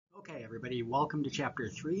Okay, everybody, welcome to Chapter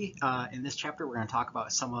 3. In this chapter, we're going to talk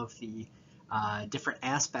about some of the different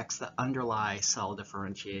aspects that underlie cell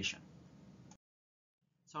differentiation.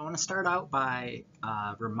 So I want to start out by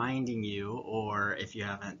reminding you, or if you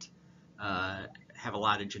haven't have a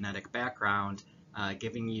lot of genetic background,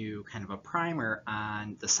 giving you kind of a primer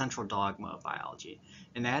on the central dogma of biology.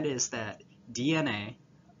 And that is that DNA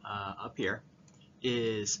up here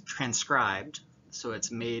is transcribed, so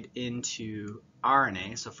it's made into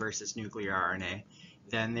RNA. So first it's nuclear RNA,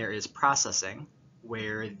 then there is processing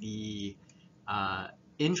where the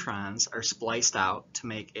introns are spliced out to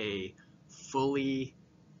make a fully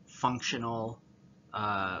functional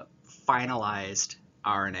finalized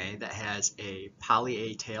RNA that has a poly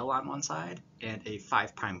A tail on one side and a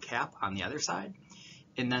 5' cap on the other side.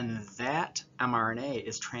 And then that mRNA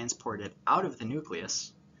is transported out of the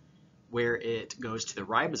nucleus where it goes to the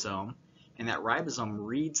ribosome, and that ribosome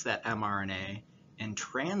reads that mRNA and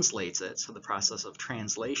translates it, so the process of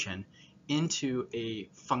translation, into a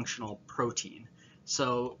functional protein.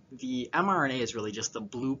 So the mRNA is really just the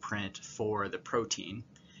blueprint for the protein.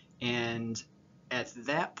 And at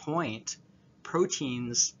that point,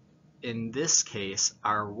 proteins in this case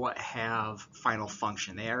are what have final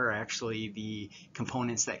function. They are actually the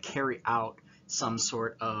components that carry out some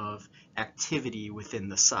sort of activity within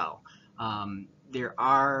the cell. There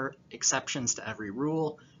are exceptions to every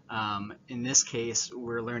rule. In this case,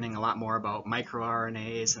 we're learning a lot more about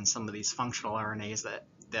microRNAs and some of these functional RNAs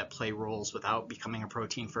that play roles without becoming a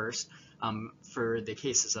protein first. For the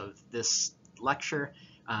cases of this lecture,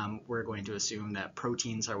 we're going to assume that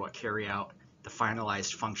proteins are what carry out the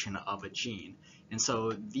finalized function of a gene. And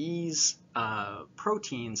so these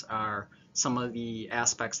proteins are some of the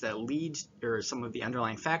aspects that lead, or some of the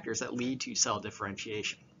underlying factors that lead to cell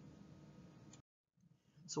differentiation.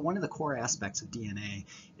 So one of the core aspects of DNA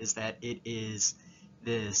is that it is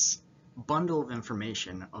this bundle of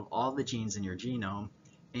information of all the genes in your genome,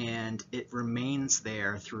 and it remains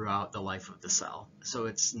there throughout the life of the cell. So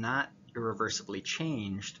it's not irreversibly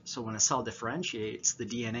changed. So when a cell differentiates, the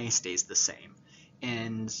DNA stays the same.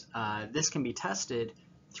 And this can be tested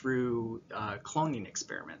through cloning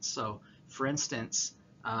experiments. So for instance,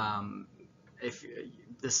 if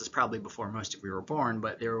this is probably before most of you were born,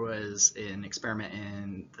 but there was an experiment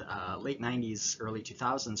in the late 90s, early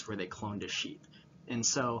 2000s where they cloned a sheep. And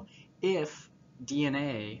so if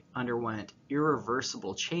DNA underwent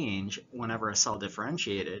irreversible change whenever a cell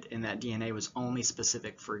differentiated, and that DNA was only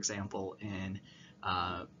specific, for example, in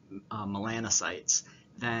melanocytes,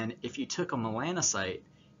 then if you took a melanocyte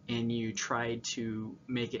and you tried to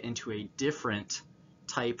make it into a different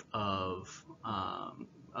type of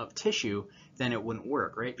tissue, then it wouldn't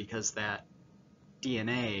work, right? Because that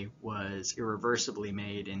DNA was irreversibly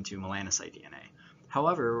made into melanocyte DNA.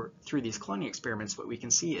 However, through these cloning experiments, what we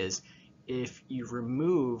can see is if you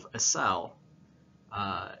remove a cell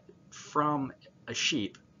from a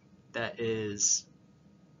sheep that is,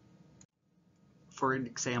 for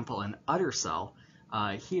example, an udder cell,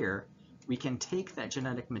 here, we can take that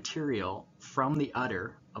genetic material from the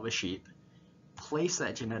udder of a sheep, place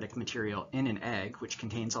that genetic material in an egg, which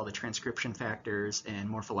contains all the transcription factors and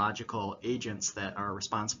morphological agents that are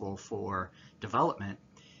responsible for development.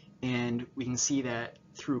 And we can see that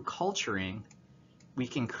through culturing, we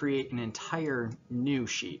can create an entire new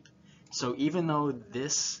sheep. So even though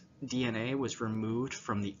this DNA was removed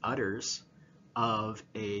from the udders of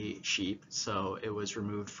a sheep, so it was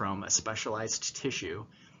removed from a specialized tissue,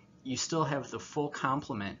 you still have the full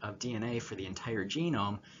complement of DNA for the entire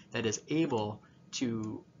genome that is able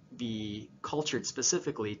to be cultured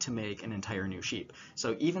specifically to make an entire new sheep.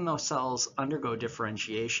 So even though cells undergo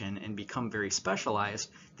differentiation and become very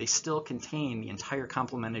specialized, they still contain the entire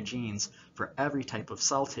complement of genes for every type of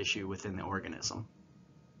cell tissue within the organism.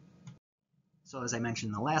 So as I mentioned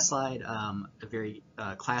in the last slide, a very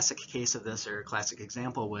classic case of this, or classic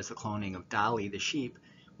example, was the cloning of Dolly the sheep,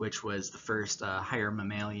 which was the first higher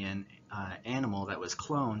mammalian animal that was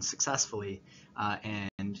cloned successfully,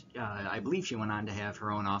 and I believe she went on to have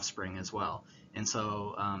her own offspring as well. And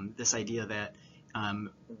so this idea that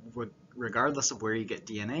regardless of where you get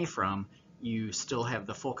DNA from, you still have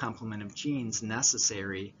the full complement of genes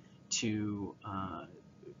necessary to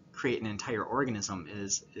create an entire organism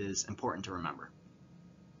is important to remember.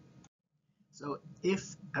 So if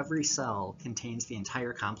every cell contains the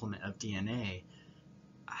entire complement of DNA,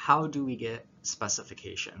 how do we get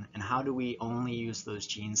specification, and how do we only use those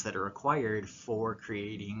genes that are required for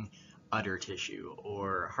creating udder tissue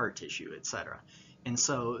or heart tissue, etc.? And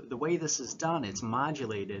so the way this is done, it's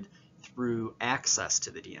modulated through access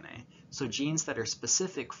to the DNA. So genes that are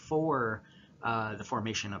specific for the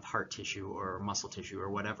formation of heart tissue or muscle tissue or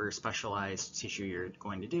whatever specialized tissue you're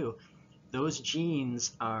going to do, those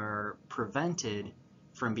genes are prevented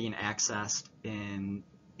from being accessed in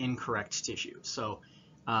incorrect tissue. So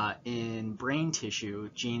in brain tissue,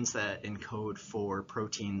 genes that encode for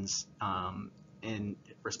proteins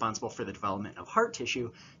responsible for the development of heart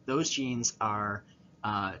tissue, those genes are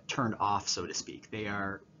turned off, so to speak. They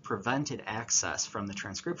are prevented access from the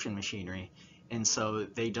transcription machinery, and so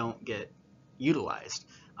they don't get utilized.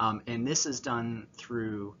 And this is done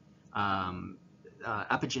through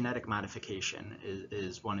epigenetic modification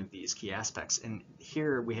is one of these key aspects. And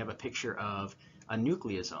here we have a picture of a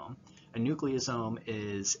nucleosome. A nucleosome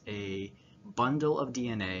is a bundle of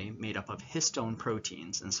DNA made up of histone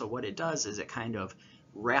proteins. And so what it does is it kind of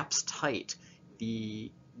wraps tight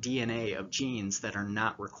the DNA of genes that are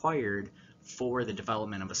not required for the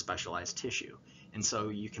development of a specialized tissue. And so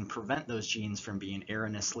you can prevent those genes from being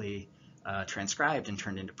erroneously transcribed and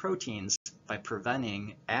turned into proteins by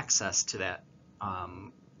preventing access to that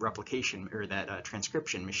replication or that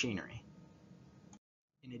transcription machinery.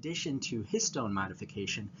 In addition to histone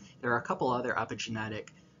modification, there are a couple other epigenetic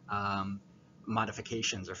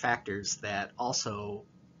modifications or factors that also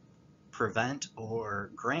prevent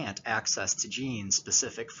or grant access to genes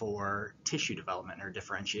specific for tissue development or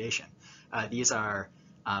differentiation. These are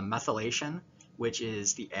methylation, which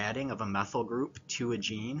is the adding of a methyl group to a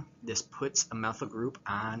gene. This puts a methyl group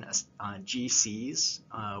on GCs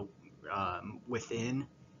within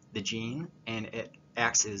the gene, and it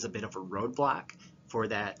acts as a bit of a roadblock for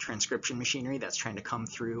that transcription machinery that's trying to come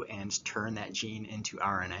through and turn that gene into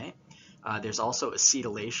RNA. There's also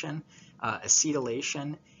acetylation.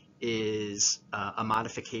 Acetylation is a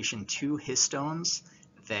modification to histones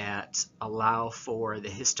that allow for the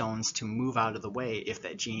histones to move out of the way if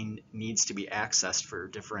that gene needs to be accessed for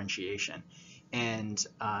differentiation. And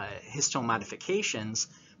histone modifications,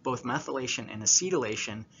 both methylation and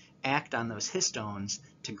acetylation, act on those histones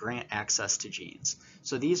to grant access to genes.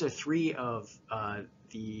 So these are three of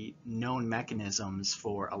the known mechanisms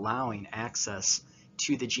for allowing access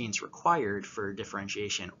to the genes required for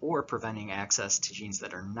differentiation or preventing access to genes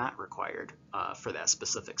that are not required for that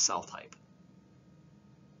specific cell type.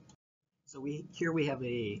 So here we have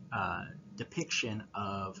a depiction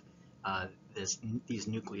of these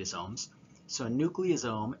nucleosomes. So a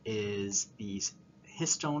nucleosome is these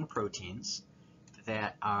histone proteins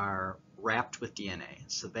that are wrapped with DNA.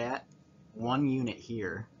 So that one unit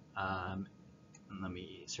here, let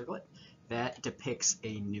me circle it, that depicts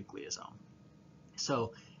a nucleosome.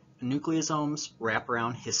 So nucleosomes wrap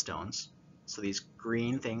around histones. So these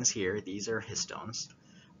green things here, these are histones.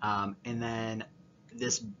 And then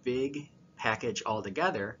this big package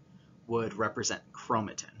altogether would represent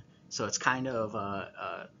chromatin. So it's kind of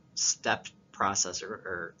a step process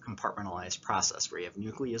or compartmentalized process where you have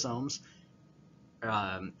nucleosomes,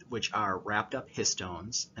 which are wrapped up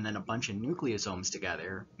histones, and then a bunch of nucleosomes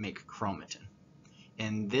together make chromatin.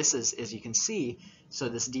 And this is, as you can see, so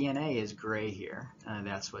this DNA is gray here,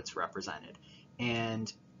 that's what's represented.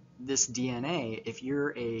 And this DNA, if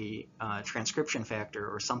you're a transcription factor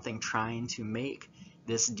or something trying to make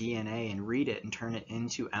this DNA and read it and turn it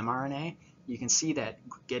into mRNA, you can see that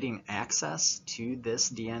getting access to this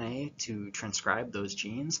DNA to transcribe those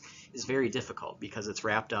genes is very difficult because it's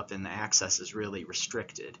wrapped up and the access is really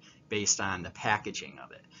restricted based on the packaging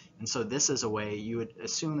of it. And so this is a way you would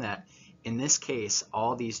assume that in this case,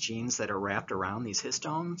 all these genes that are wrapped around these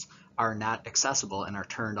histones are not accessible and are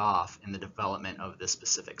turned off in the development of this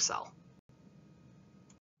specific cell.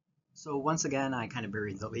 So once again, I kind of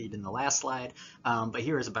buried the lead in the last slide, but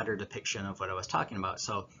here is a better depiction of what I was talking about.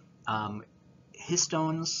 So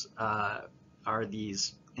histones are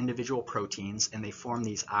these individual proteins, and they form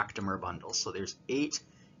these octamer bundles. So there's 8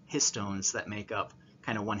 histones that make up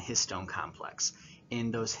kind of one histone complex.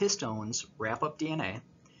 And those histones wrap up DNA,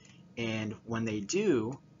 and when they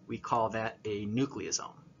do, we call that a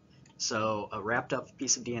nucleosome. So a wrapped up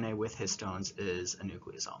piece of DNA with histones is a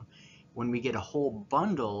nucleosome. When we get a whole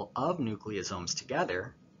bundle of nucleosomes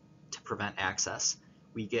together to prevent access,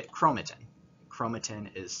 we get chromatin. Chromatin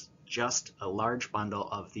is just a large bundle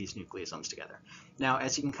of these nucleosomes together. Now,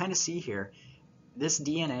 as you can kind of see here, this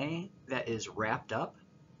DNA that is wrapped up,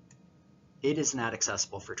 it is not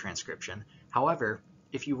accessible for transcription. However,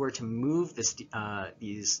 if you were to move these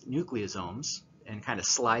nucleosomes and kind of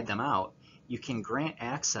slide them out, you can grant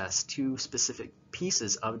access to specific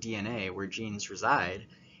pieces of DNA where genes reside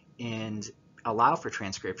and allow for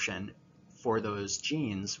transcription for those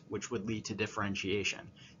genes, which would lead to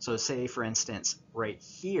differentiation. So say, for instance, right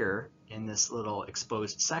here in this little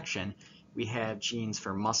exposed section, we have genes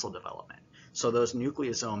for muscle development. So those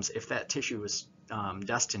nucleosomes, if that tissue was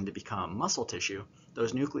destined to become muscle tissue,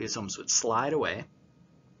 those nucleosomes would slide away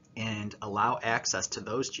and allow access to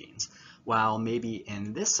those genes. While maybe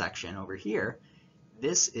in this section over here,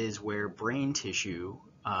 this is where brain tissue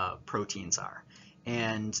proteins are.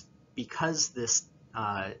 And because this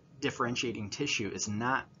differentiating tissue is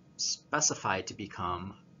not specified to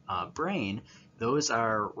become brain, those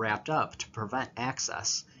are wrapped up to prevent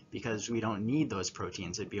access because we don't need those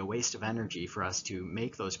proteins. It'd be a waste of energy for us to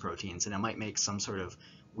make those proteins, and it might make some sort of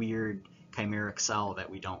weird chimeric cell that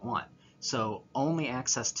we don't want. So only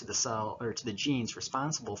access to the cell or to the genes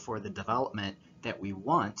responsible for the development that we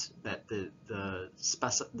want, that the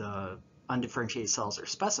undifferentiated cells are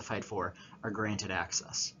specified for, are granted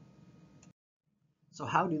access. So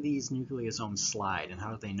how do these nucleosomes slide, and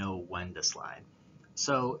how do they know when to slide?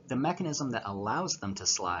 So the mechanism that allows them to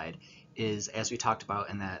slide is, as we talked about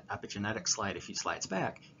in that epigenetic slide a few slides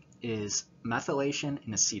back, is methylation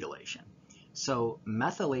and acetylation. So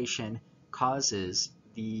methylation causes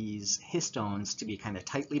these histones to be kind of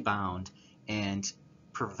tightly bound and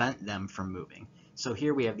prevent them from moving. So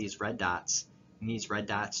here we have these red dots, and these red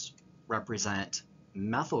dots represent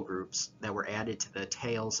methyl groups that were added to the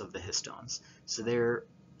tails of the histones. So they're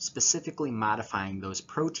specifically modifying those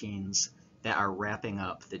proteins that are wrapping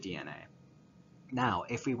up the DNA. Now,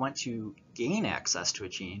 if we want to gain access to a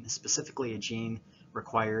gene, specifically a gene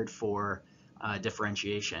required for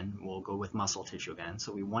differentiation, we'll go with muscle tissue again.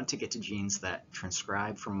 So we want to get to genes that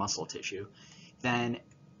transcribe from muscle tissue, then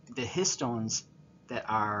the histones that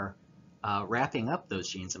are wrapping up those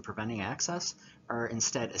genes and preventing access are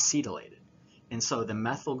instead acetylated. And so the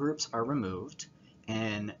methyl groups are removed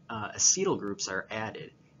and acetyl groups are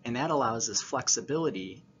added. And that allows us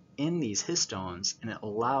flexibility in these histones, and it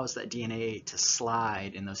allows that DNA to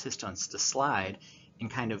slide and those histones to slide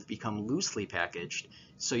and kind of become loosely packaged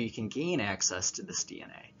so you can gain access to this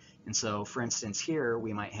DNA. And so, for instance, here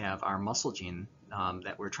we might have our muscle gene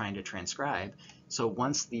that we're trying to transcribe. So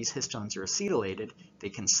once these histones are acetylated, they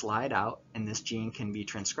can slide out and this gene can be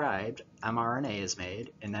transcribed, mRNA is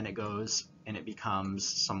made, and then it goes and it becomes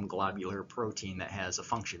some globular protein that has a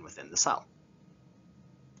function within the cell.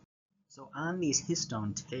 So on these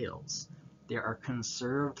histone tails, there are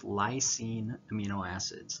conserved lysine amino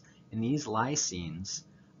acids. And these lysines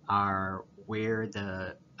are where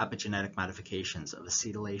the epigenetic modifications of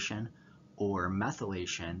acetylation or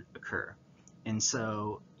methylation occur. And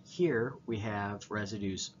so here we have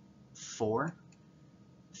residues 4,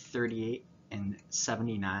 38, and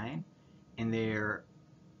 79, and they're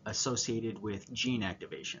associated with gene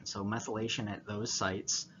activation. So methylation at those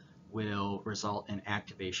sites will result in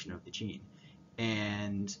activation of the gene.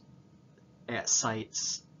 And at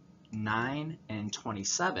sites 9 and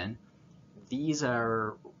 27, these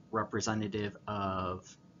are representative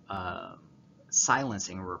of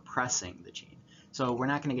silencing or repressing the gene. So we're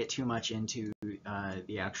not going to get too much into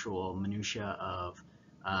the actual minutia of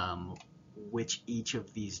which each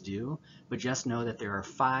of these do, but just know that there are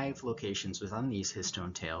 5 locations within these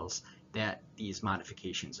histone tails that these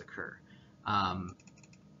modifications occur.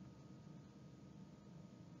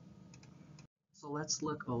 So let's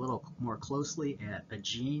look a little more closely at a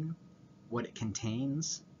gene, what it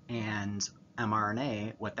contains, and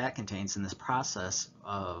mRNA, what that contains in this process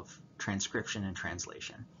of transcription and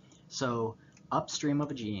translation. So upstream of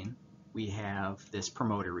a gene, we have this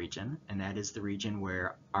promoter region, and that is the region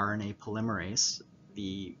where RNA polymerase,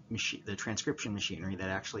 the transcription machinery that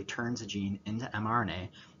actually turns a gene into mRNA,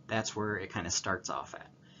 that's where it kind of starts off at.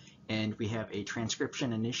 And we have a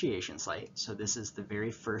transcription initiation site, so this is the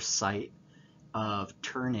very first site of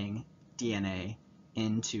turning DNA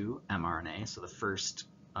into mRNA, so the first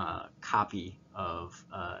copy of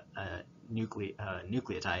a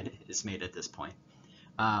nucleotide is made at this point.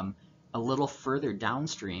 A little further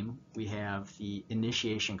downstream, we have the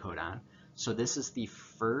initiation codon. So this is the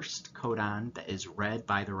first codon that is read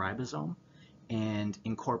by the ribosome and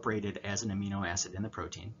incorporated as an amino acid in the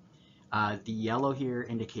protein. The yellow here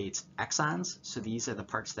indicates exons, so these are the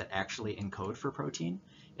parts that actually encode for protein.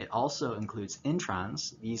 It also includes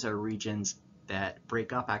introns. These are regions that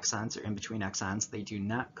break up exons or in between exons. They do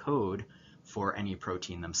not code for any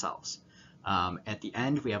protein themselves. At the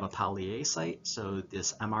end, we have a poly A site, so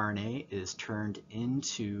this mRNA is turned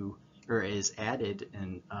into, or is added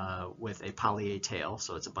in, with a poly A tail,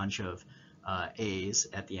 so it's a bunch of A's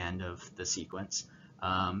at the end of the sequence,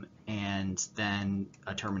 and then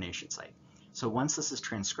a termination site. So once this is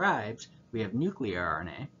transcribed, we have nuclear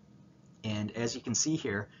RNA, and as you can see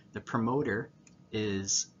here, the promoter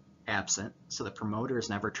is absent, so the promoter is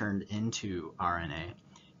never turned into RNA.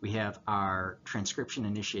 We have our transcription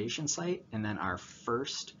initiation site and then our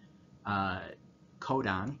first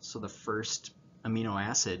codon, so the first amino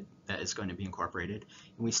acid that is going to be incorporated,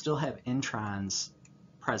 and we still have introns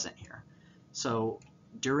present here. So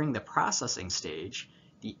during the processing stage,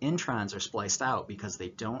 the introns are spliced out because they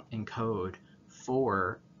don't encode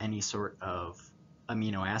for any sort of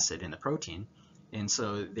amino acid in the protein. And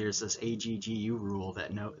so there's this AGGU rule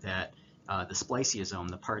that the spliceosome,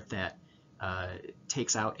 the part that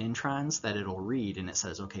takes out introns, that it'll read and it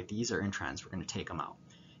says, okay, these are introns, we're going to take them out.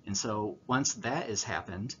 And so once that has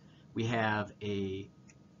happened, we have a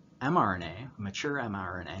mRNA, a mature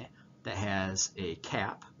mRNA, that has a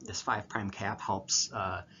cap. This 5' cap helps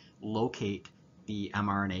locate the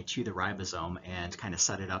mRNA to the ribosome and kind of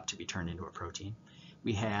set it up to be turned into a protein.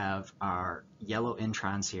 We have our yellow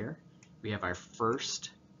introns here. We have our first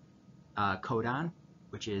codon,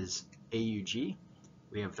 which is AUG.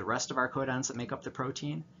 We have the rest of our codons that make up the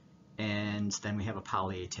protein, and then we have a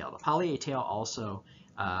poly A tail. The poly A tail also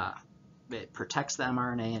it protects the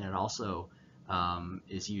mRNA, and it also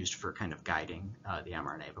is used for kind of guiding the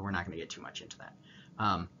mRNA, but we're not going to get too much into that.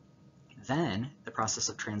 Then the process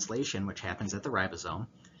of translation, which happens at the ribosome,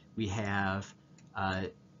 we have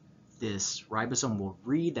this ribosome will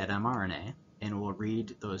read that mRNA and will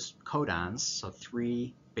read those codons, so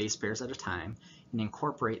 3 base pairs at a time, and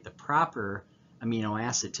incorporate the proper amino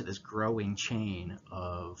acid to this growing chain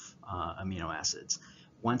of amino acids.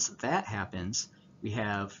 Once that happens, we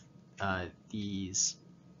have this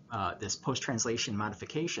post-translation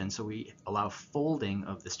modification, so we allow folding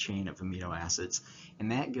of this chain of amino acids,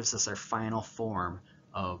 and that gives us our final form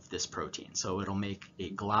of this protein. So it'll make a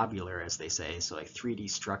globular, as they say, so a 3D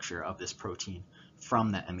structure of this protein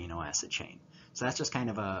from that amino acid chain. So that's just kind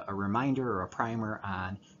of a reminder or a primer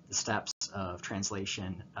on the steps of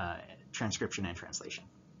translation, transcription and translation.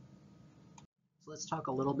 So let's talk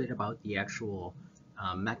a little bit about the actual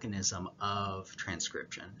mechanism of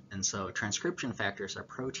transcription. And so transcription factors are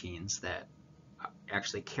proteins that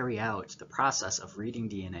actually carry out the process of reading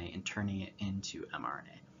DNA and turning it into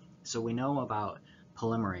mRNA. So we know about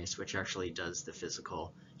polymerase, which actually does the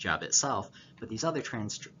physical job itself, but these other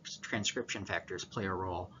transcription factors play a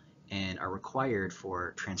role and are required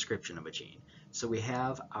for transcription of a gene. So we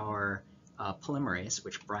have our polymerase,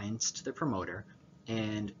 which binds to the promoter,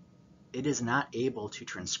 and it is not able to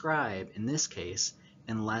transcribe, in this case,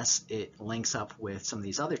 unless it links up with some of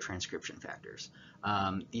these other transcription factors.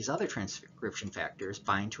 These other transcription factors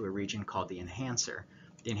bind to a region called the enhancer.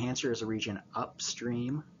 The enhancer is a region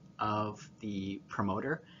upstream of the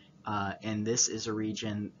promoter, and this is a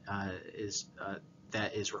region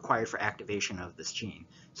that is required for activation of this gene.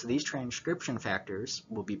 So these transcription factors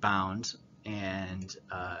will be bound, and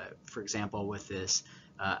for example, with this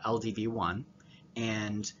LDV1,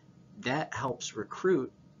 and that helps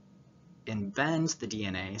recruit and bend the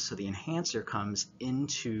DNA so the enhancer comes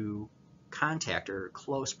into contact or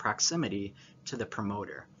close proximity to the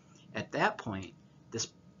promoter. At that point, this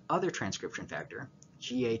other transcription factor,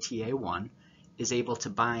 GATA1, is able to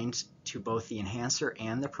bind to both the enhancer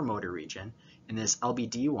and the promoter region, and this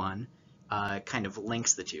LBD1 kind of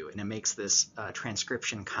links the two, and it makes this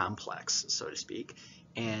transcription complex, so to speak.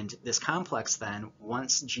 And this complex then,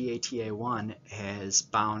 once GATA1 has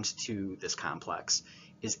bound to this complex,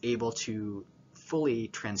 is able to fully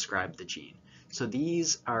transcribe the gene. So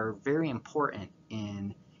these are very important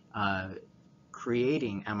in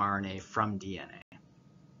creating mRNA from DNA.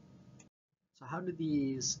 So how do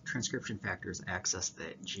these transcription factors access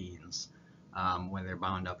the genes when they're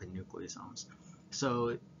bound up in nucleosomes?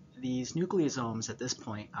 So these nucleosomes at this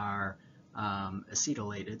point are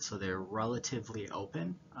acetylated, so they're relatively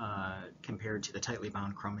open compared to the tightly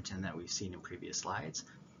bound chromatin that we've seen in previous slides.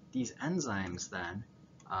 These enzymes then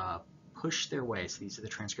push their way, so these are the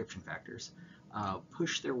transcription factors,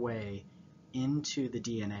 push their way into the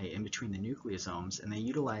DNA in between the nucleosomes, and they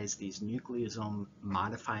utilize these nucleosome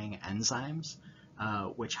modifying enzymes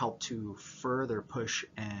which help to further push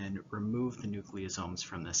and remove the nucleosomes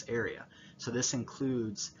from this area. So this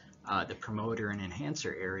includes the promoter and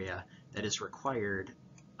enhancer area that is required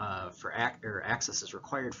access is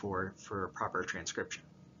required for proper transcription.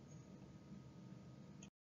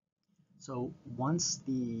 So once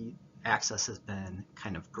the access has been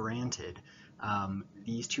kind of granted,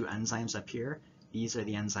 these two enzymes up here, these are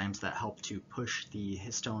the enzymes that help to push the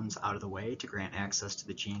histones out of the way to grant access to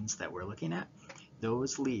the genes that we're looking at.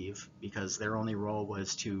 Those leave because their only role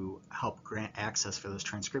was to help grant access for those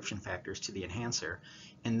transcription factors to the enhancer.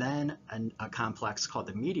 And then a complex called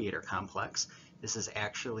the mediator complex. This is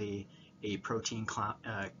actually a protein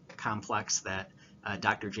complex that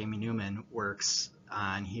Dr. Jamie Newman works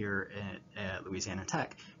on here at Louisiana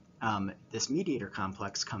Tech. this mediator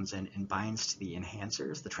complex comes in and binds to the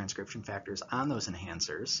enhancers, the transcription factors on those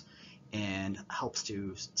enhancers, and helps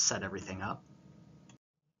to set everything up.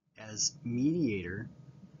 As mediator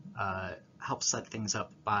helps set things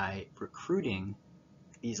up by recruiting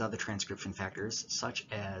these other transcription factors, such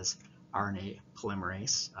as RNA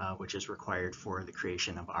polymerase, which is required for the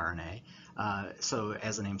creation of RNA. So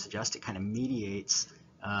as the name suggests, it kind of mediates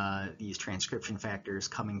these transcription factors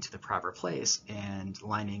coming to the proper place and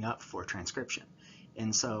lining up for transcription.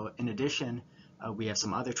 And so in addition, we have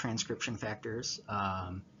some other transcription factors,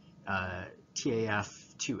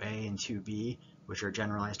 TAF2A and 2B, which are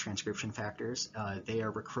generalized transcription factors. They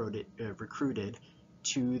are recruited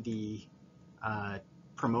to the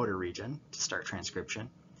promoter region to start transcription.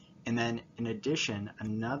 And then in addition,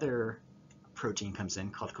 another protein comes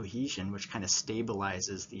in called cohesion, which kind of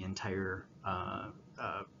stabilizes the entire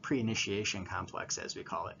pre-initiation complex, as we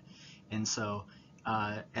call it. And so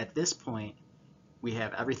at this point, we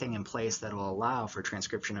have everything in place that will allow for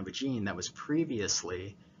transcription of a gene that was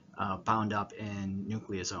previously bound up in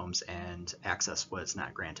nucleosomes and access was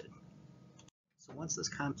not granted. So once this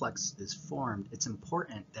complex is formed, it's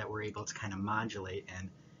important that we're able to kind of modulate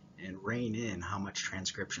and rein in how much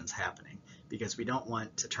transcription is happening, because we don't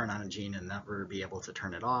want to turn on a gene and never be able to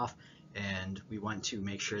turn it off, and we want to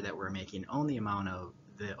make sure that we're making only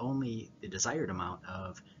the desired amount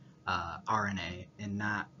of RNA and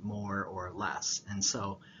not more or less. And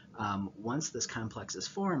so once this complex is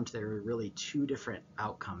formed, there are really two different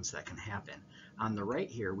outcomes that can happen. On the right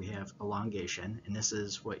here, we have elongation, and this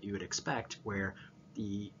is what you would expect, where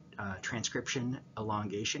the transcription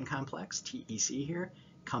elongation complex, TEC here,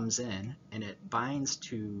 comes in and it binds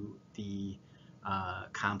to the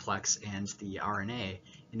complex and the RNA,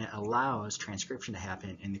 and it allows transcription to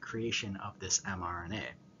happen in the creation of this mRNA.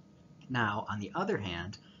 Now, on the other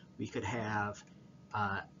hand, we could have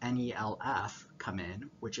NELF come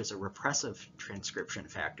in, which is a repressive transcription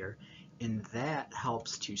factor, and that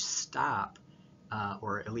helps to stop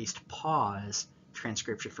or at least pause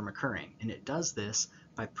transcription from occurring. And it does this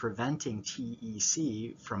by preventing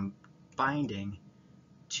TEC from binding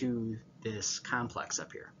to this complex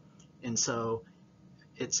up here. And so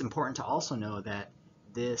it's important to also know that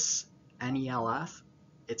this NELF,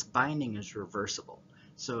 its binding is reversible.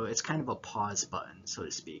 So it's kind of a pause button, so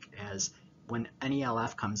to speak, as when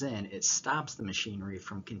NELF comes in, it stops the machinery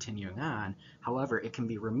from continuing on. However, it can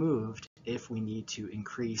be removed if we need to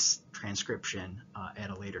increase transcription at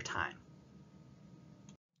a later time.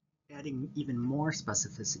 Adding even more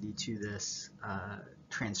specificity to this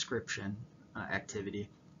transcription activity,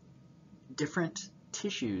 different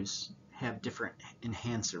tissues have different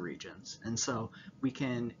enhancer regions, and so we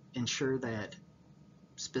can ensure that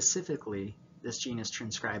specifically this gene is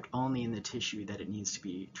transcribed only in the tissue that it needs to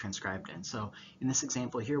be transcribed in. So in this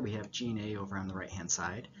example here, we have gene A over on the right hand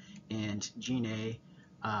side, and gene A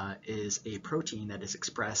is a protein that is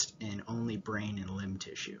expressed in only brain and limb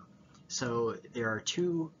tissue. So there are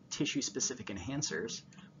two tissue specific enhancers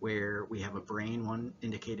where we have a brain one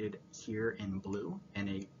indicated here in blue and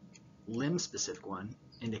a limb specific one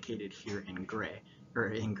indicated here in gray, or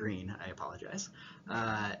in green, I apologize.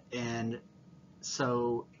 And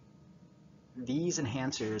so these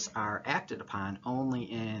enhancers are acted upon only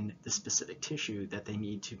in the specific tissue that they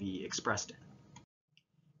need to be expressed in.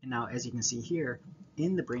 And now, as you can see here,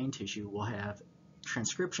 in the brain tissue, we'll have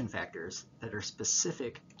transcription factors that are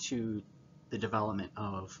specific to the development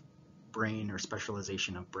of brain or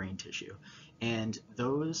specialization of brain tissue. And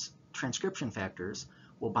those transcription factors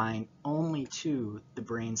will bind only to the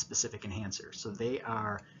brain-specific enhancer. So they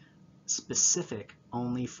are specific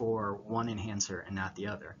only for one enhancer and not the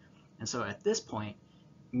other. And so at this point,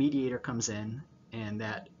 mediator comes in, and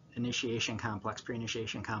that initiation complex,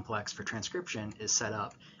 pre-initiation complex for transcription is set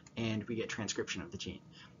up, and we get transcription of the gene.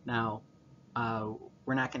 Now,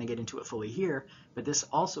 we're not going to get into it fully here, but this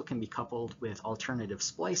also can be coupled with alternative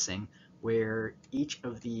splicing, where each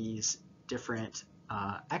of these different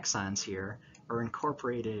exons here are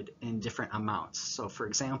incorporated in different amounts. So for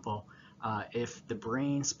example, if the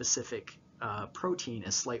brain-specific protein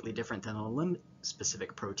is slightly different than a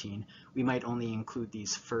limb-specific protein, we might only include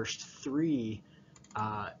these first three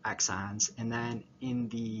exons, and then in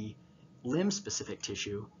the limb-specific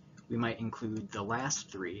tissue, we might include the last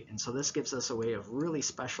three. And so this gives us a way of really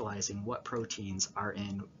specializing what proteins are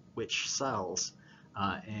in which cells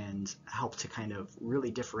and help to kind of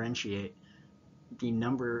really differentiate the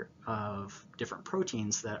number of different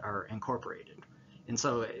proteins that are incorporated. And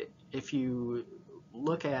so if you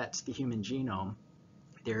look at the human genome,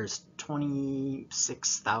 there's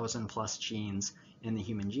 26,000 plus genes in the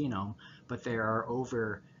human genome, but there are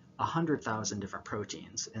over 100,000 different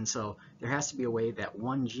proteins. And so there has to be a way that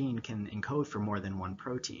one gene can encode for more than one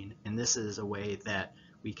protein. And this is a way that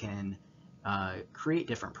we can create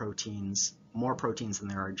different proteins, more proteins than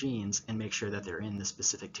there are genes, and make sure that they're in the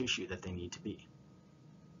specific tissue that they need to be.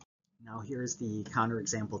 Now here's the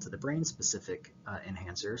counterexample to the brain-specific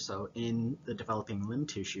enhancer. So in the developing limb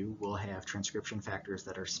tissue, we'll have transcription factors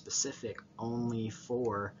that are specific only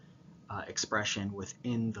for expression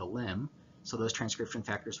within the limb. So those transcription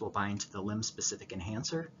factors will bind to the limb-specific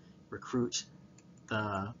enhancer, recruit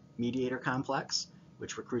the mediator complex,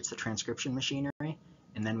 which recruits the transcription machinery,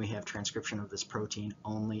 and then we have transcription of this protein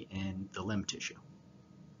only in the limb tissue.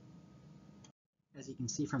 As you can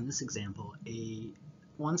see from this example,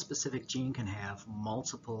 one specific gene can have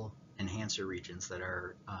multiple enhancer regions that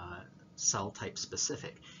are cell type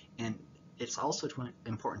specific. And it's also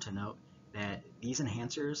important to note that these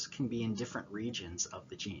enhancers can be in different regions of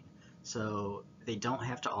the gene. So they don't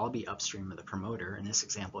have to all be upstream of the promoter. In this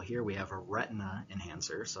example here, we have a retina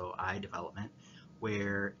enhancer, so eye development,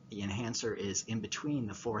 where the enhancer is in between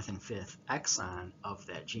the 4th and 5th exon of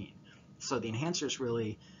that gene. So the enhancers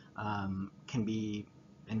really can be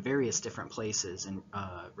in various different places in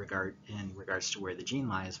regards to where the gene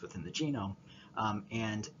lies within the genome.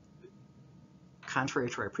 And contrary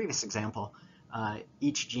to our previous example,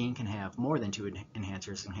 each gene can have more than 2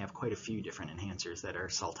 enhancers and have quite a few different enhancers that are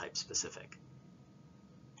cell type specific.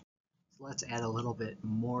 So let's add a little bit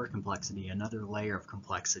more complexity, another layer of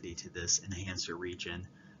complexity to this enhancer region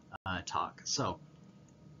talk. So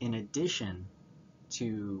in addition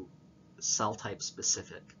to cell type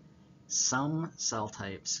specific, some cell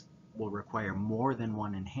types will require more than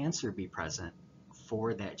one enhancer be present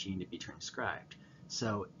for that gene to be transcribed.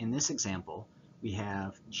 So in this example, we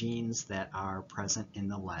have genes that are present in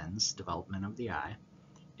the lens, development of the eye,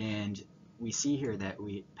 and we see here that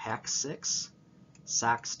PAX6,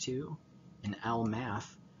 SOX2, and LMAF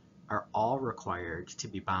are all required to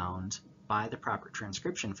be bound by the proper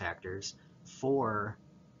transcription factors for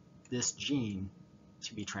this gene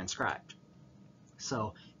to be transcribed.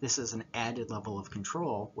 So this is an added level of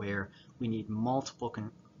control where we need multiple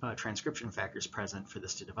transcription factors present for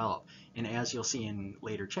this to develop. And as you'll see in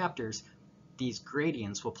later chapters, these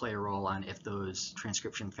gradients will play a role on if those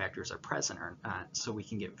transcription factors are present or not, so we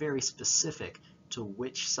can get very specific to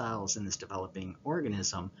which cells in this developing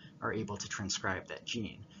organism are able to transcribe that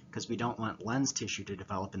gene, because we don't want lens tissue to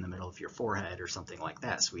develop in the middle of your forehead or something like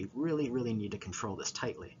that. So we really, really need to control this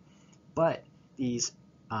tightly. But these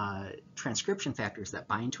transcription factors that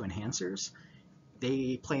bind to enhancers,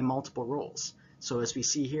 they play multiple roles. So as we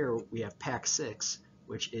see here, we have PAX6,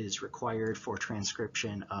 which is required for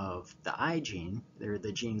transcription of the eye gene. They're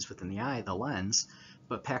the genes within the eye, the lens,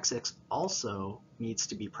 but PAX6 also needs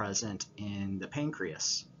to be present in the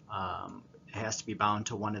pancreas. It has to be bound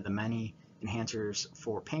to one of the many enhancers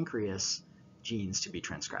for pancreas genes to be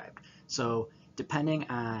transcribed. So depending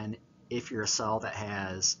on if you're a cell that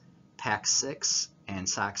has PAX6 and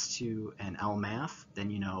SOX2 and LMAF, then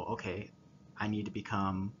you know, okay, I need to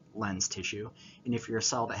become lens tissue. And if you're a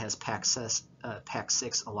cell that has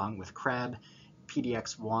PAX6 along with CREB,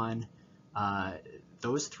 PDX1,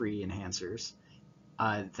 those 3 enhancers,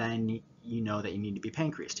 then you know that you need to be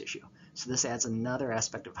pancreas tissue. So this adds another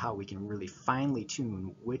aspect of how we can really finely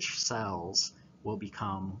tune which cells will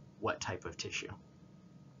become what type of tissue.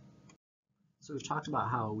 So we've talked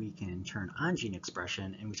about how we can turn on gene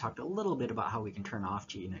expression, and we talked a little bit about how we can turn off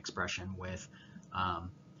gene expression with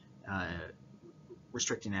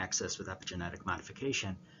restricting access with epigenetic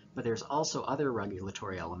modification. But there's also other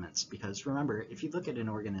regulatory elements, because remember, if you look at an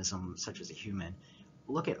organism such as a human,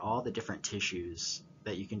 look at all the different tissues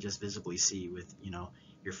that you can just visibly see with, you know,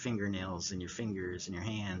 your fingernails and your fingers and your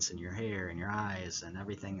hands and your hair and your eyes and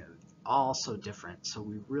everything, all so different. So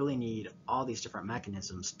we really need all these different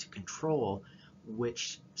mechanisms to control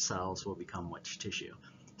which cells will become which tissue.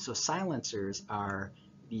 So silencers are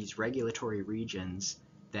these regulatory regions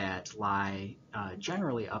that lie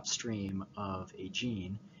generally upstream of a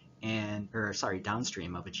gene,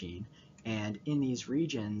 downstream of a gene. And in these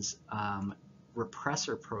regions,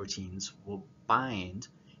 repressor proteins will bind,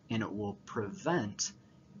 and it will prevent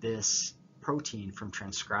this protein from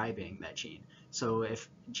transcribing that gene. So if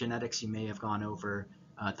genetics, you may have gone over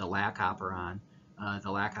the lac operon. The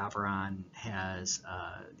lac operon has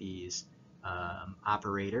these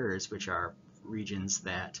operators, which are regions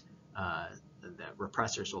that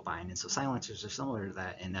repressors will bind. And so silencers are similar to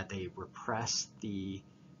that in that they repress the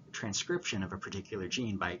transcription of a particular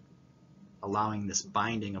gene by allowing this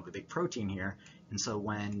binding of a big protein here. And so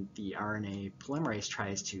when the RNA polymerase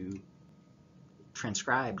tries to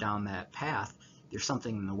transcribe down that path, there's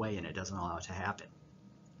something in the way and it doesn't allow it to happen.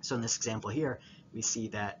 So in this example here, we see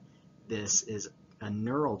that this is a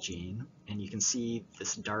neural gene, and you can see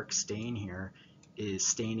this dark stain here is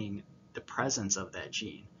staining the presence of that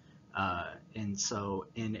gene. And so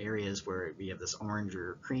in areas where we have this orange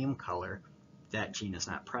or cream color, that gene is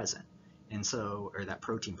not present, and so, or that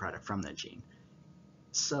protein product from that gene.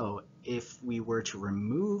 So if we were to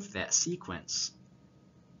remove that sequence,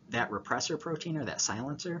 that repressor protein or that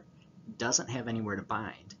silencer doesn't have anywhere to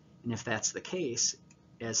bind. And if that's the case,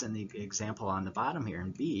 as in the example on the bottom here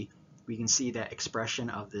in B, we can see that expression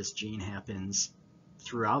of this gene happens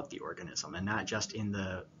throughout the organism and not just in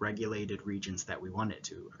the regulated regions that we want it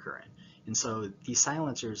to occur in. And so these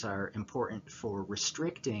silencers are important for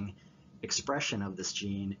restricting expression of this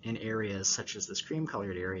gene in areas such as this cream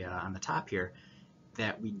colored area on the top here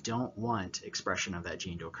that we don't want expression of that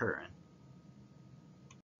gene to occur in.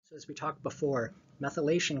 So as we talked before,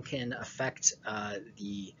 methylation can affect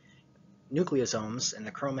the nucleosomes and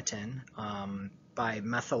the chromatin by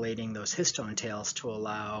methylating those histone tails to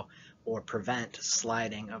allow or prevent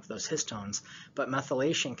sliding of those histones, but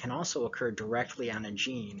methylation can also occur directly on a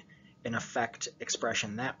gene and affect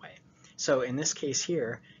expression that way. So in this case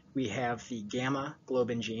here, we have the gamma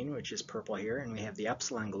globin gene, which is purple here, and we have the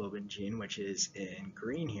epsilon globin gene, which is in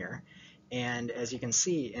green here. And as you can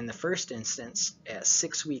see, in the first instance, at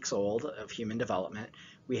 6 weeks old of human development,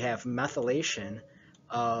 we have methylation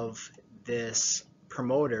of this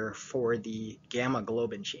promoter for the gamma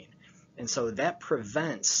globin gene. And so that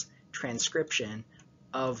prevents transcription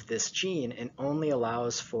of this gene and only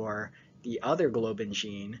allows for the other globin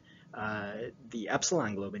gene, the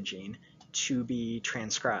epsilon globin gene, to be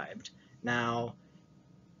transcribed. Now,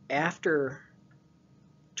 after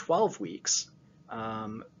 12 weeks,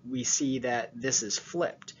 we see that this is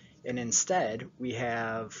flipped, and instead we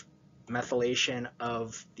have methylation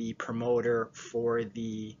of the promoter for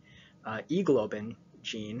the E-globin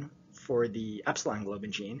gene, for the epsilon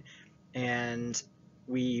globin gene, and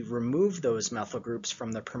we remove those methyl groups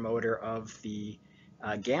from the promoter of the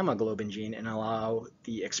gamma globin gene and allow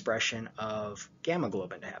the expression of gamma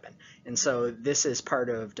globin to happen. And so this is part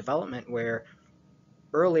of development where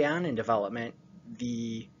early on in development,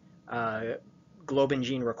 the globin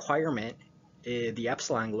gene requirement, the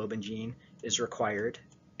epsilon globin gene, is required,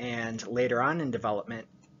 and later on in development,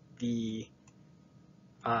 the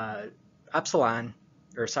gamma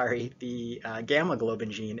globin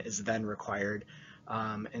gene is then required.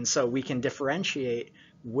 And so we can differentiate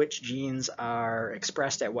which genes are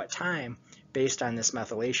expressed at what time based on this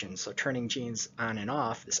methylation. So turning genes on and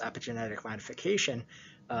off, this epigenetic modification,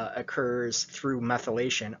 occurs through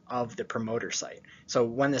methylation of the promoter site. So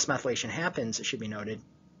when this methylation happens, it should be noted,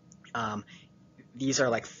 these are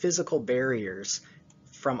like physical barriers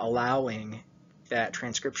from allowing that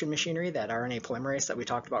transcription machinery, that RNA polymerase that we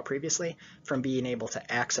talked about previously, from being able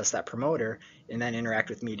to access that promoter and then interact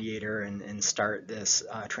with mediator and start this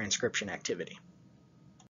transcription activity.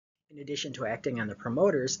 In addition to acting on the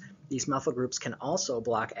promoters, these methyl groups can also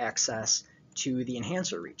block access to the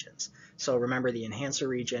enhancer regions. So remember, the enhancer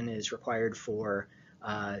region is required for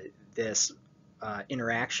this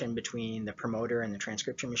interaction between the promoter and the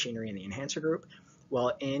transcription machinery and the enhancer group.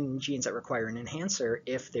 Well, in genes that require an enhancer,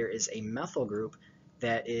 if there is a methyl group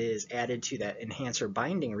that is added to that enhancer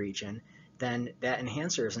binding region, then that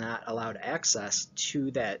enhancer is not allowed access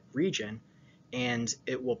to that region, and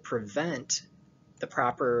it will prevent the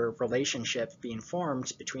proper relationship being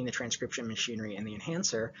formed between the transcription machinery and the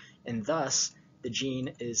enhancer, and thus the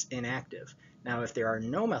gene is inactive. Now, if there are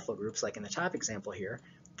no methyl groups, like in the top example here,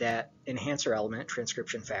 that enhancer element,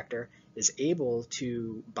 transcription factor, is able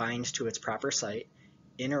to bind to its proper site,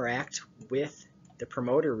 interact with the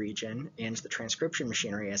promoter region and the transcription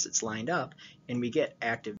machinery as it's lined up, and we get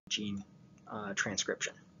active gene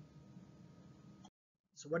transcription.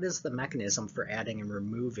 So what is the mechanism for adding and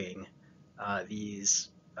removing these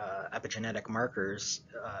epigenetic markers,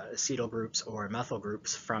 acetyl groups or methyl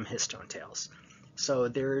groups, from histone tails? So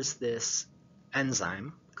there's this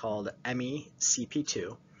enzyme called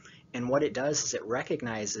MECP2, and what it does is it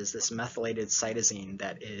recognizes this methylated cytosine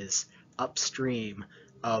that is upstream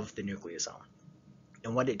of the nucleosome.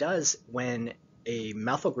 And what it does when a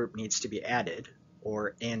methyl group needs to be added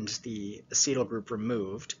and the acetyl group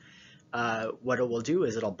removed, what it will do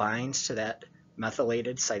is it'll bind to that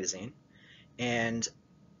methylated cytosine, and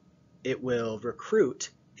it will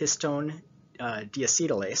recruit histone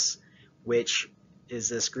deacetylase, which is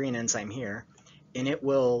this green enzyme here, and it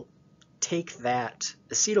will take that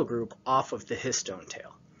acetyl group off of the histone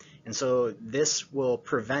tail. And so this will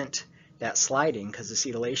prevent that sliding, because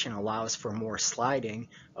acetylation allows for more sliding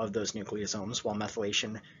of those nucleosomes, while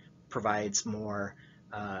methylation provides more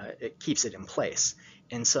it keeps it in place.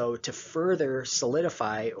 And so to further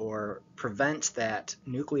solidify or prevent that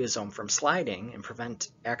nucleosome from sliding and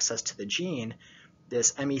prevent access to the gene,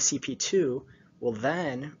 this MECP2 will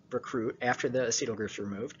then recruit, after the acetyl group's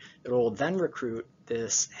removed, it will then recruit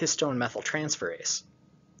this histone methyltransferase.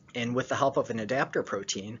 And with the help of an adapter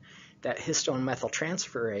protein, that histone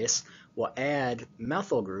methyltransferase will add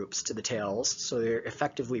methyl groups to the tails, so they're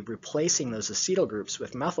effectively replacing those acetyl groups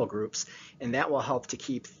with methyl groups, and that will help to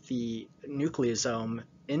keep the nucleosome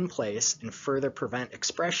in place and further prevent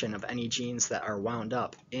expression of any genes that are wound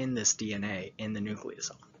up in this DNA in the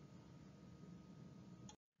nucleosome.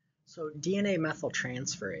 So DNA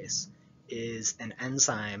methyltransferase is an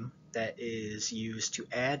enzyme that is used to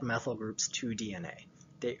add methyl groups to DNA.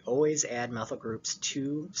 They always add methyl groups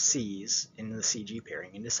to Cs in the CG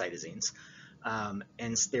pairing into cytosines.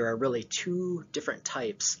 And there are really two different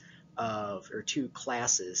types of, or two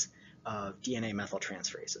classes of DNA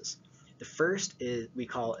methyltransferases. The first is we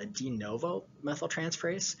call a de novo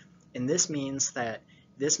methyltransferase, and this means that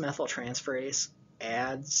this methyltransferase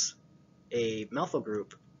adds a methyl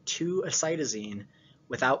group to a cytosine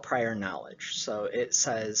without prior knowledge. So it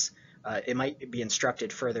says it might be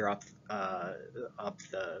instructed further up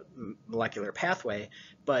the molecular pathway,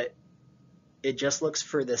 but it just looks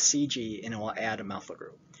for the CG and it will add a methyl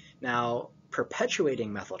group. Now,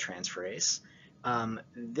 perpetuating methyltransferase,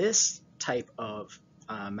 this type of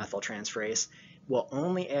methyltransferase will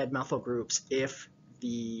only add methyl groups if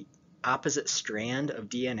the opposite strand of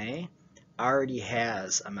DNA already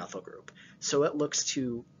has a methyl group. So it looks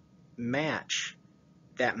to match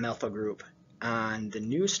that methyl group on the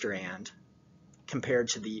new strand compared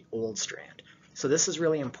to the old strand. So this is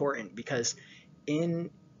really important because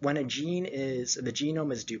when a gene is, the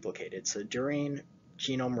genome is duplicated, so during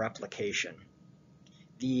genome replication,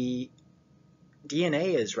 the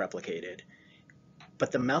DNA is replicated,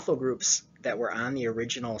 but the methyl groups that were on the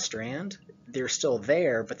original strand, they're still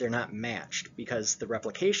there, but they're not matched because the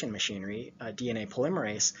replication machinery, DNA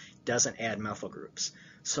polymerase, doesn't add methyl groups.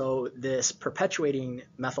 So this perpetuating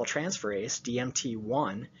methyltransferase,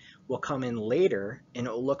 DMT1, will come in later and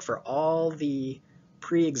it will look for all the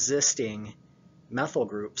pre-existing methyl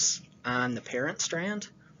groups on the parent strand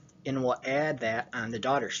and will add that on the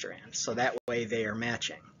daughter strand. So that way they are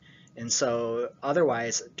matching. And so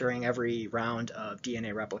otherwise, during every round of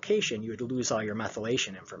DNA replication, you would lose all your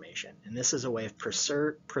methylation information. And this is a way of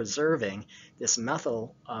preserving this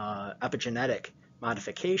methyl epigenetic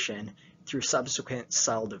modification through subsequent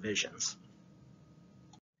cell divisions.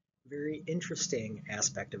 Very interesting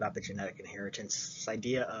aspect of epigenetic inheritance, this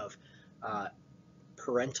idea of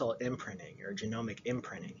parental imprinting or genomic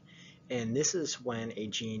imprinting. And this is when a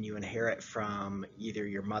gene you inherit from either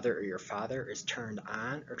your mother or your father is turned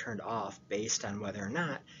on or turned off based on whether or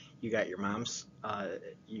not you got your mom's,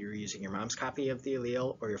 you're using your mom's copy of the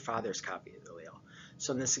allele or your father's copy of the allele.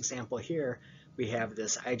 So in this example here, we have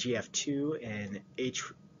this IGF2 and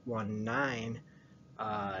H19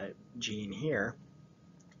 gene here,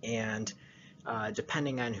 and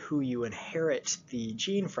depending on who you inherit the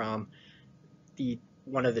gene from,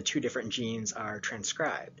 one of the two different genes are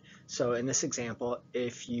transcribed. So in this example,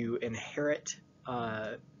 if you inherit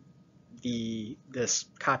this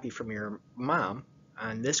copy from your mom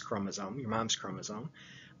on this chromosome, your mom's chromosome,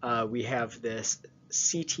 we have this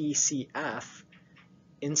CTCF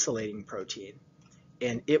insulating protein,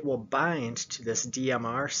 and it will bind to this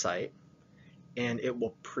DMR site, and it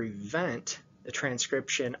will prevent the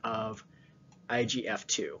transcription of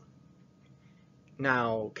IGF2.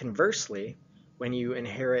 Now, conversely, when you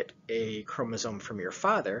inherit a chromosome from your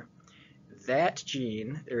father, that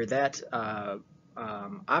gene, or that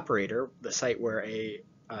operator, the site where a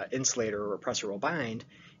insulator or repressor will bind,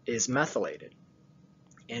 is methylated.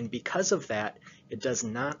 And because of that, it does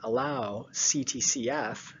not allow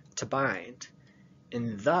CTCF to bind,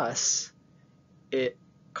 and thus it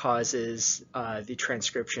causes the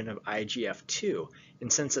transcription of IGF2.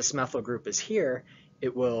 And since this methyl group is here,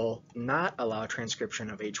 it will not allow transcription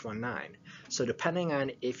of H19. So depending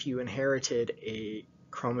on if you inherited a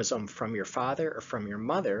chromosome from your father or from your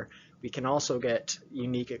mother, we can also get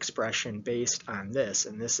unique expression based on this,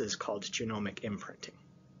 and this is called genomic imprinting.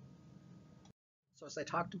 So as I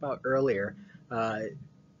talked about earlier,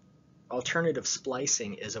 alternative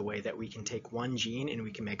splicing is a way that we can take one gene and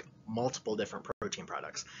we can make multiple different protein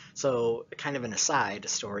products. So kind of an aside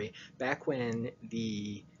story, back when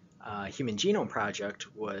the Human Genome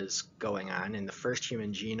Project was going on and the first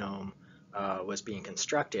human genome was being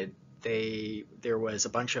constructed, there was a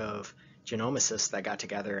bunch of genomicists that got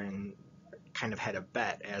together and kind of had a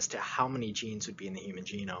bet as to how many genes would be in the human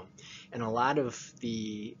genome. And a lot of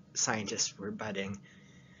the scientists were betting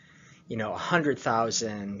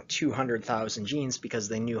 100,000, 200,000 genes because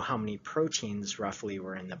they knew how many proteins roughly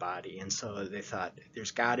were in the body. And so they thought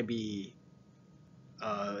there's got to be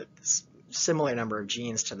a similar number of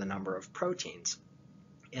genes to the number of proteins.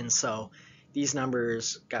 And so these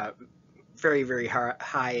numbers got very, very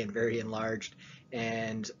high and very enlarged.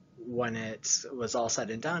 And when it was all said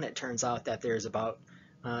and done, it turns out that there's about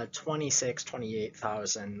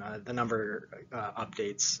 28,000. The number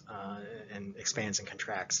updates and expands and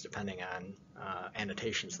contracts depending on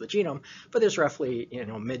annotations of the genome, but there's roughly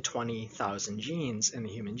mid 20,000 genes in the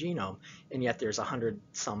human genome, and yet there's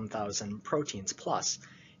 100-some thousand proteins plus.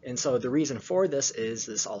 And so the reason for this is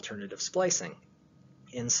this alternative splicing.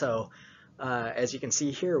 And so as you can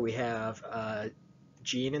see here, we have a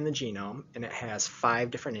gene in the genome, and it has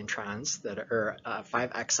 5 different introns that are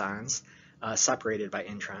 5 exons separated by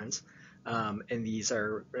introns, and these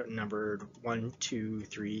are numbered 1, 2,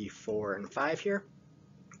 3, 4, and 5 here.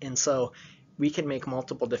 And so we can make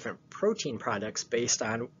multiple different protein products based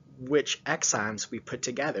on which exons we put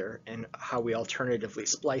together and how we alternatively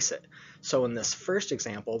splice it. So in this first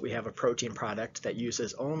example, we have a protein product that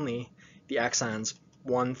uses only the exons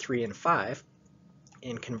 1, 3, and 5.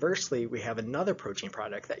 And conversely, we have another protein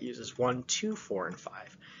product that uses 1, 2, 4, and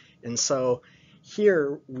 5. And so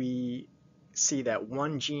here we see that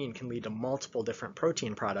one gene can lead to multiple different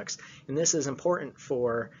protein products. And this is important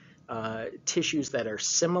for tissues that are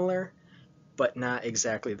similar but not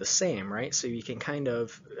exactly the same, right? So you can kind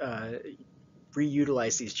of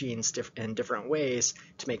reutilize these genes in different ways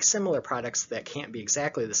to make similar products that can't be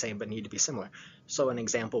exactly the same but need to be similar. So an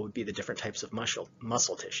example would be the different types of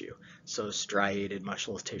muscle tissue. So striated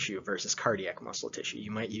muscle tissue versus cardiac muscle tissue.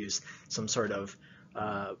 You might use some sort of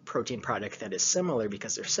protein product that is similar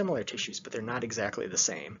because they're similar tissues, but they're not exactly the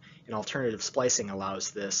same. And alternative splicing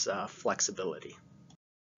allows this flexibility.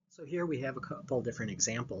 So here we have a couple different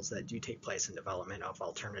examples that do take place in development of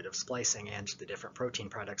alternative splicing and the different protein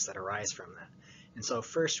products that arise from that. And so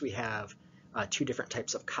first we have 2 different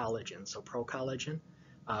types of collagen. So procollagen,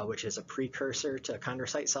 which is a precursor to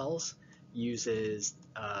chondrocyte cells, uses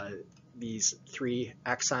these 3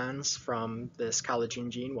 exons from this collagen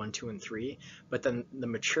gene, 1, 2, and 3, but then the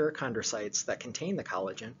mature chondrocytes that contain the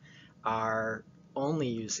collagen are only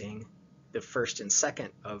using the first and second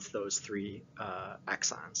of those 3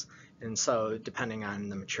 exons. And so depending on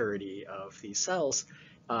the maturity of these cells,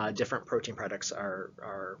 different protein products are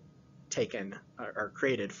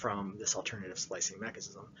created from this alternative splicing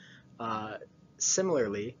mechanism.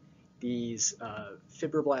 Similarly, these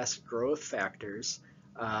fibroblast growth factors,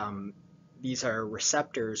 these are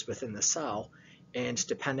receptors within the cell, and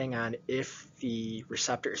depending on if the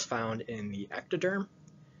receptor is found in the ectoderm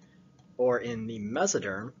or in the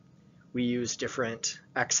mesoderm, we use different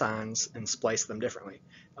exons and splice them differently.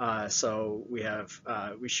 So we have,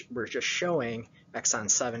 we're just showing exons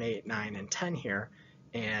 7, 8, 9, and 10 here.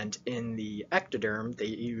 And in the ectoderm, they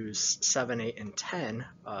use 7, 8, and 10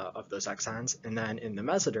 of those exons. And then in the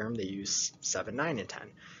mesoderm, they use 7, 9, and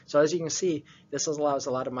 10. So as you can see, this allows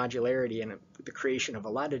a lot of modularity and the creation of a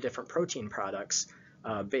lot of different protein products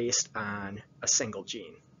based on a single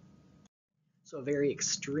gene. So a very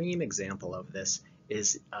extreme example of this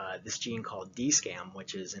is this gene called DSCAM,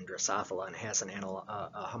 which is in Drosophila and has a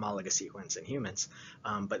homologous sequence in humans.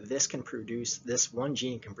 But this one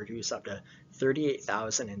gene can produce up to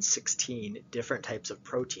 38,016 different types of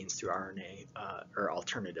proteins through RNA or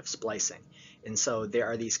alternative splicing. And so there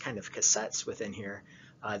are these kind of cassettes within here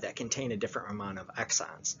that contain a different amount of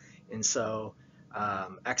exons. And so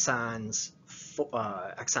exon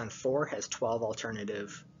 4 has 12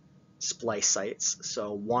 alternative splice sites,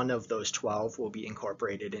 so one of those 12 will be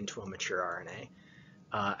incorporated into a mature RNA.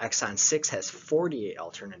 Exon 6 has 48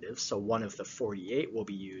 alternatives, so one of the 48 will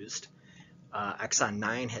be used. Exon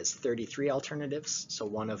 9 has 33 alternatives, so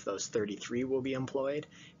one of those 33 will be employed.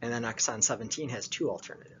 And then exon 17 has 2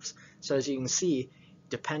 alternatives. So as you can see,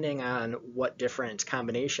 depending on what different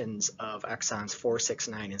combinations of exons 4, 6,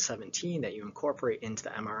 9, and 17 that you incorporate into the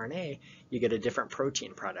mRNA, you get a different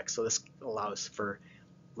protein product. So this allows for,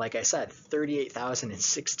 like I said,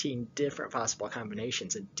 38,016 different possible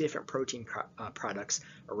combinations of different protein products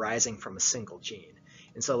arising from a single gene.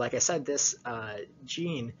 And so, like I said, this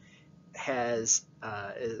gene is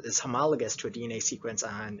homologous to a DNA sequence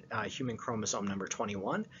on human chromosome number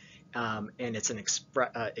 21, and it's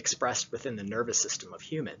expressed within the nervous system of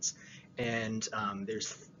humans. And there's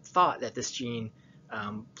thought that this gene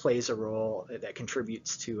plays a role that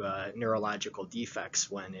contributes to neurological defects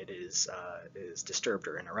when it is disturbed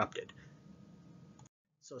or interrupted.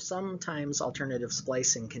 So sometimes alternative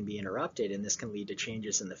splicing can be interrupted, and this can lead to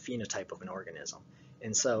changes in the phenotype of an organism.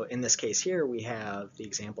 And so in this case here, we have the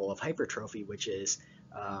example of hypertrophy, which is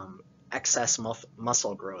excess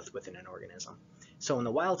muscle growth within an organism. So in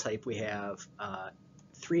the wild type, we have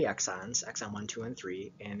 3 exons, exon 1, 2, and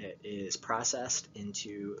 3, and it is processed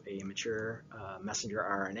into a mature messenger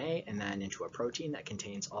RNA and then into a protein that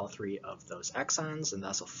contains all 3 of those exons, and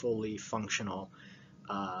thus a fully functional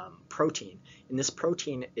protein. And this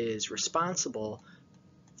protein is responsible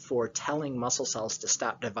for telling muscle cells to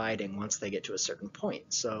stop dividing once they get to a certain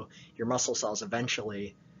point. So your muscle cells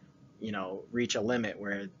eventually, reach a limit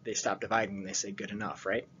where they stop dividing and they say good enough,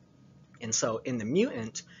 right? And so in the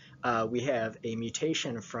mutant, we have a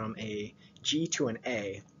mutation from a G to an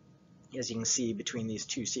A, as you can see between these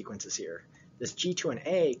 2 sequences here. This G to an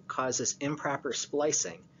A causes improper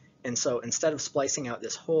splicing. And so instead of splicing out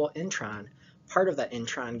this whole intron, part of that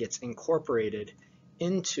intron gets incorporated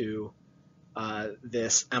into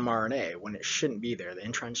this mRNA when it shouldn't be there. The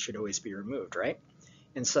introns should always be removed, right?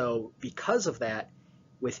 And so because of that,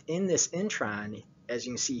 within this intron, as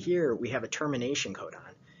you can see here, we have a termination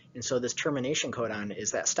codon. And so this termination codon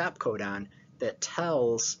is that stop codon that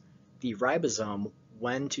tells the ribosome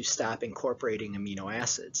when to stop incorporating amino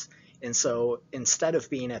acids. And so instead of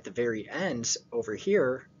being at the very end over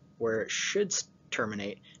here where it should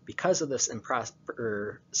terminate, because of this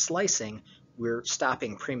improper slicing, we're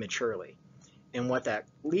stopping prematurely. And what that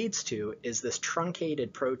leads to is this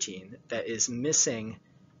truncated protein that is missing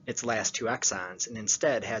its last 2 exons and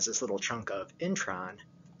instead has this little chunk of intron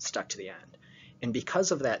stuck to the end. And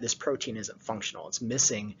because of that, this protein isn't functional. It's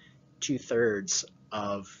missing 2/3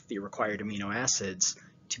 of the required amino acids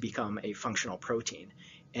to become a functional protein.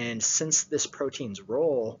 And since this protein's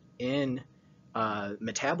role in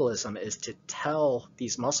metabolism is to tell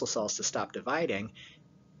these muscle cells to stop dividing,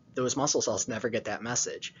 those muscle cells never get that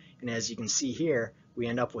message. And as you can see here, we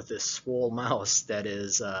end up with this swole mouse that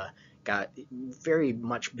is got very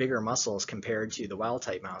much bigger muscles compared to the wild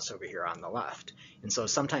type mouse over here on the left. And so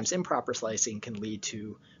sometimes improper slicing can lead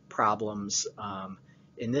to problems.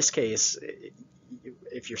 In this case,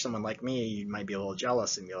 if you're someone like me, you might be a little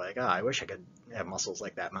jealous and be like, oh, I wish I could have muscles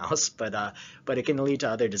like that mouse. But it can lead to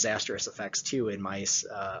other disastrous effects too in mice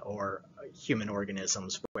or human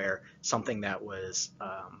organisms, where something that was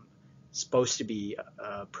supposed to be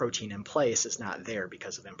a protein in place is not there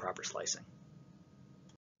because of improper slicing.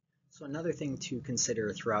 So another thing to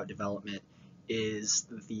consider throughout development is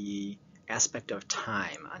the aspect of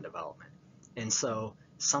time on development. And so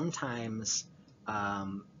sometimes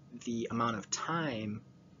the amount of time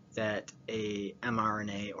that a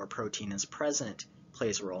mRNA or protein is present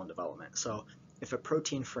plays a role in development. So if a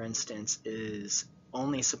protein, for instance, is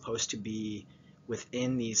only supposed to be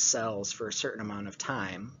within these cells for a certain amount of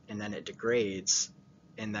time, and then it degrades,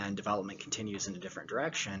 and then development continues in a different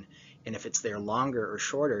direction, and if it's there longer or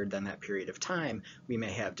shorter than that period of time, we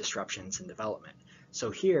may have disruptions in development.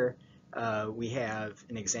 So here we have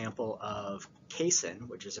an example of casein,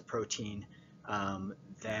 which is a protein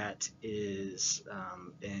that is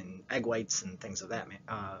in egg whites and things of that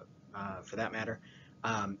for that matter.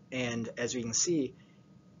 And as we can see,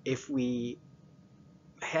 if we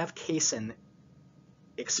have casein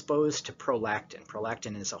exposed to prolactin,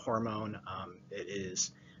 prolactin is a hormone. It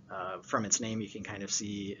is from its name, you can kind of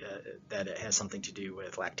see that it has something to do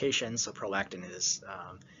with lactation. So prolactin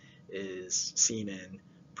is seen in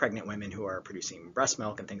pregnant women who are producing breast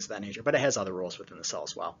milk and things of that nature, but it has other roles within the cell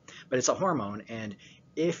as well. But it's a hormone, and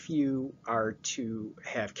if you are to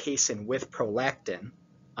have casein with prolactin,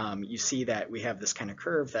 you see that we have this kind of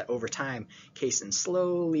curve that over time casein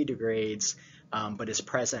slowly degrades, but is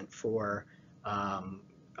present for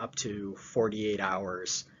up to 48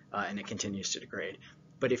 hours, and it continues to degrade.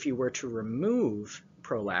 But if you were to remove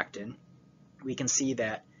prolactin, we can see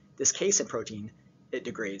that this casein protein, it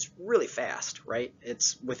degrades really fast, right?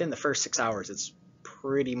 It's within the first 6 hours, it's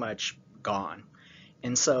pretty much gone.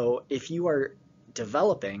 And so if you are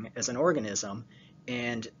developing as an organism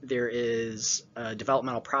and there is a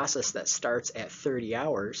developmental process that starts at 30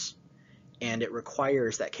 hours and it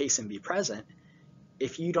requires that casein be present,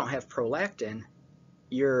 if you don't have prolactin,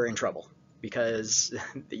 you're in trouble, because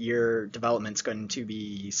your development's going to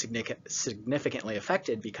be significantly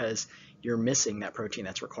affected because you're missing that protein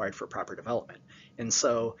that's required for proper development. And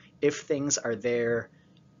so if things are there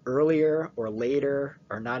earlier or later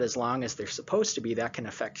or not as long as they're supposed to be, that can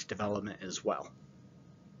affect development as well.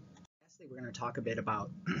 Lastly, we're going to talk a bit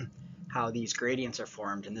about how these gradients are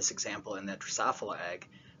formed. In this example, in the Drosophila egg,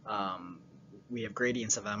 we have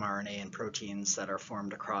gradients of mRNA and proteins that are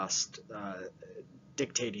formed across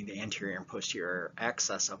dictating the anterior and posterior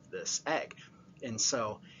axis of this egg. And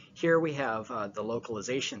so here we have the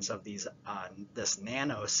localizations of these this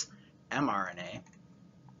nanos mRNA,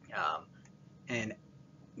 And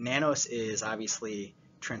nanos is obviously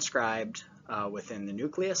transcribed within the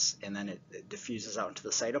nucleus, and then it diffuses out into the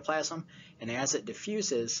cytoplasm. And as it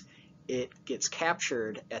diffuses, it gets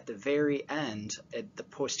captured at the very end, at the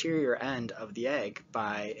posterior end of the egg,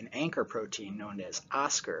 by an anchor protein known as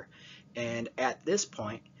Oscar. And at this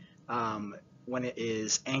point, when it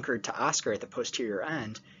is anchored to Oscar at the posterior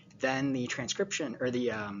end, then the transcription or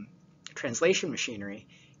the translation machinery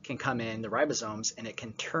can come in, the ribosomes, and it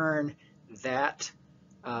can turn that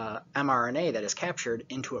mRNA that is captured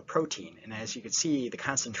into a protein. And as you can see, the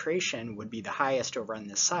concentration would be the highest over on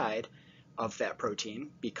this side of that protein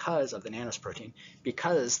because of the nanos protein,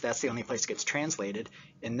 because that's the only place it gets translated,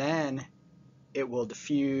 and then it will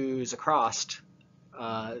diffuse across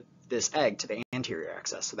this egg to the anterior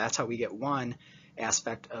axis. So that's how we get one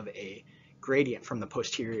aspect of a gradient from the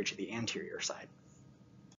posterior to the anterior side.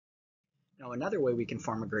 Now another way we can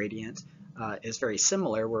form a gradient is very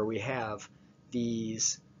similar, where we have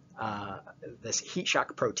these this heat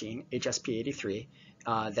shock protein, HSP83,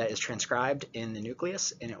 that is transcribed in the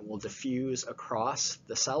nucleus, and it will diffuse across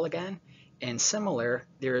the cell again. And similar,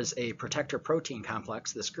 there is a protector protein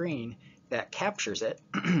complex, this green, that captures it,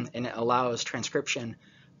 and it allows transcription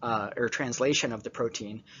or translation of the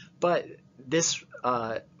protein. But this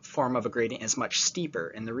form of a gradient is much steeper,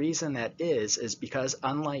 and the reason that is because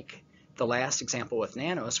unlike the last example with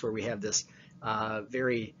nanos, where we have this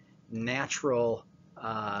very natural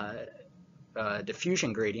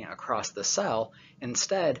diffusion gradient across the cell,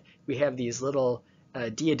 instead we have these little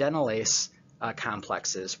deadenylase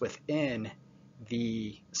complexes within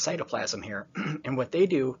the cytoplasm here. And what they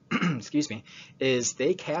do, excuse me, is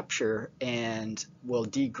they capture and will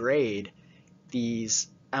degrade these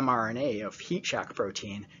mRNA of heat shock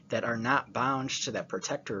protein that are not bound to that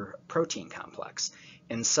protector protein complex.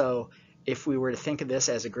 And so if we were to think of this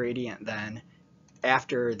as a gradient, then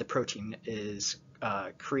after the protein is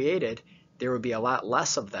created, there would be a lot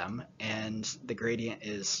less of them, and the gradient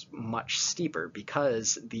is much steeper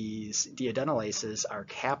because these deadenylases are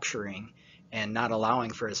capturing and not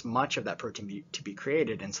allowing for as much of that protein to be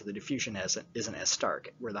created, and so the diffusion isn't as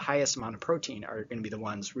stark, where the highest amount of protein are going to be the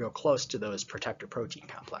ones real close to those protector protein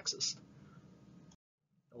complexes.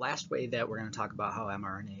 The last way that we're going to talk about how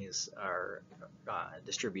mRNAs are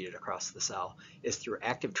distributed across the cell is through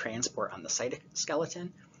active transport on the cytoskeleton.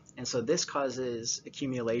 And so this causes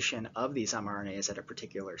accumulation of these mRNAs at a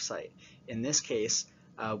particular site. In this case,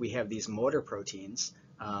 we have these motor proteins,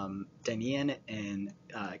 dynein and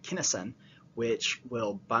kinesin, which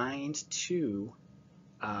will bind to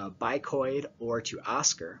bicoid or to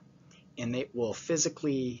Oscar, and they will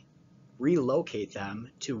physically relocate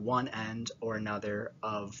them to one end or another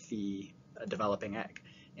of the developing egg.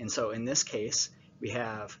 And so in this case, we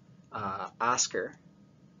have Oscar,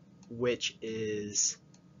 which is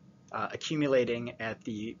accumulating at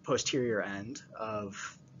the posterior end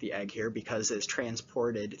of the egg here because it's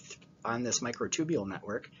transported on this microtubule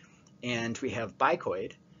network. And we have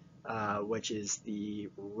bicoid, which is the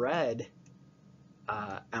red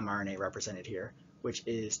mRNA represented here, which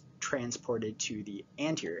is transported to the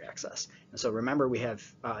anterior axis. And so remember, we have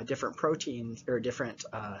different proteins or different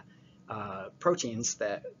proteins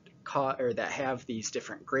that have these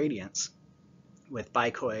different gradients with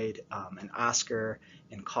bicoid and Oscar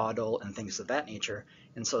and caudal and things of that nature.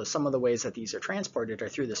 And so some of the ways that these are transported are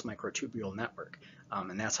through this microtubule network,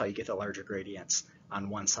 and that's how you get the larger gradients on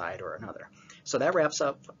one side or another. So that wraps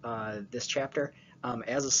up this chapter.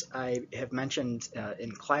 As I have mentioned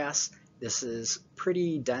in class, this is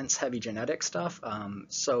pretty dense, heavy genetic stuff.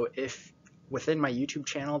 So if within my YouTube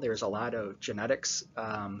channel, there's a lot of genetics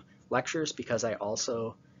lectures because I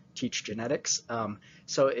also teach genetics.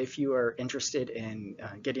 So if you are interested in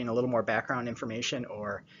getting a little more background information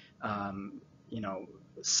or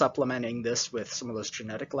supplementing this with some of those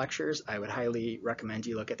genetic lectures, I would highly recommend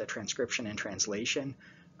you look at the transcription and translation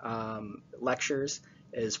lectures,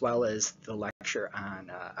 as well as the lecture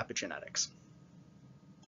on epigenetics.